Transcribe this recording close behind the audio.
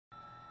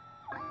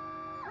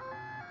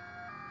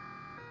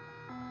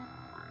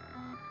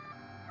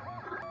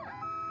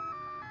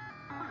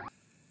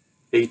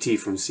AT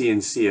from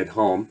CNC at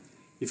Home.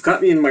 You've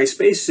got me in my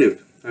spacesuit.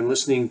 I'm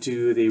listening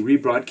to the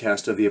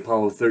rebroadcast of the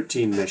Apollo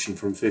 13 mission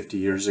from 50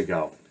 years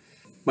ago.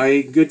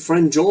 My good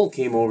friend Joel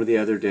came over the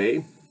other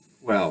day,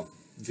 well,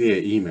 via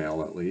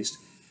email at least.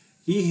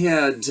 He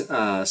had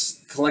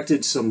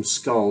collected some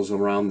skulls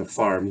around the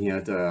farm. He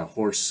had a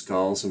horse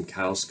skull, some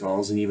cow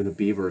skulls, and even a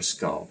beaver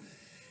skull.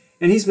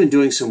 And he's been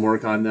doing some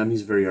work on them.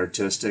 He's very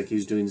artistic.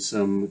 He's doing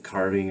some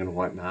carving and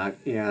whatnot.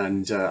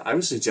 And I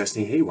was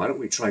suggesting, hey, why don't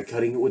we try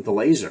cutting it with the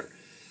laser?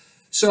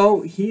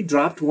 So he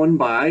dropped one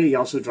by. He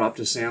also dropped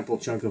a sample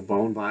chunk of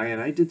bone by,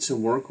 and I did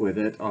some work with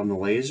it on the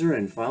laser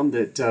and found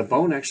that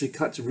bone actually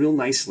cuts real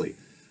nicely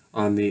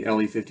on the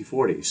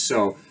LE5040.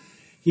 So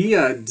he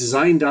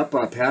designed up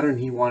a pattern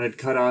he wanted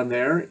cut on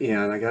there,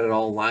 and I got it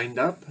all lined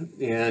up,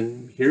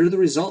 and here are the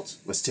results.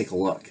 Let's take a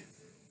look.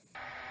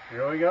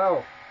 Here we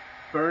go.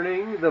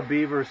 Burning the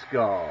beaver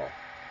skull.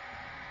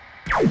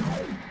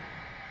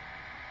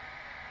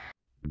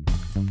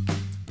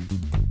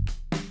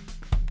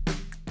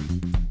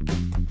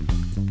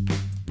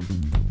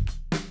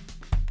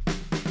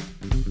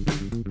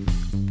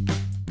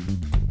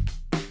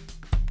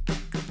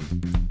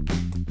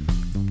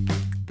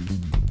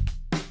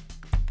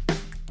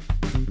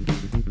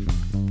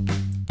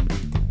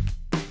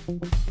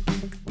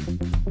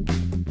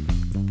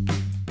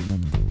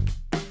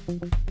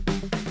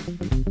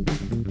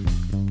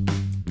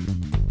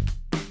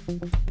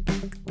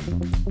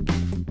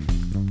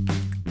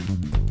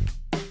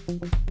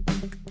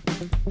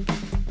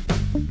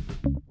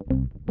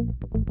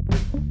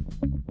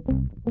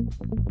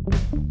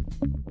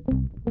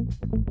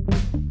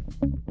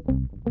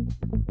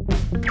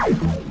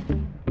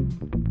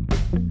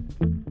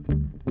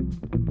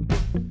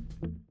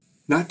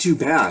 Not too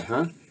bad,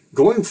 huh?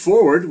 Going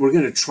forward, we're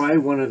going to try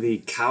one of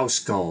the cow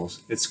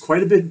skulls. It's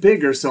quite a bit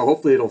bigger, so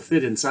hopefully it'll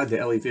fit inside the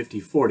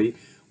LE5040.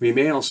 We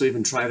may also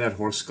even try that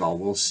horse skull.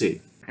 We'll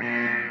see.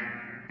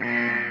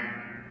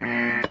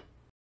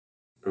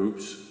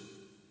 Oops.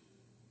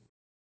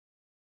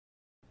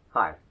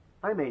 Hi,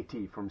 I'm AT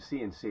from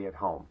CNC at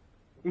Home.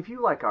 If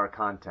you like our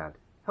content,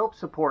 help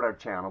support our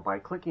channel by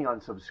clicking on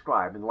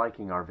subscribe and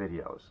liking our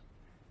videos.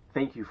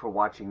 Thank you for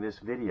watching this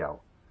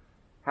video.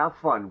 Have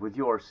fun with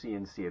your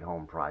CNC at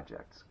Home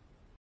projects.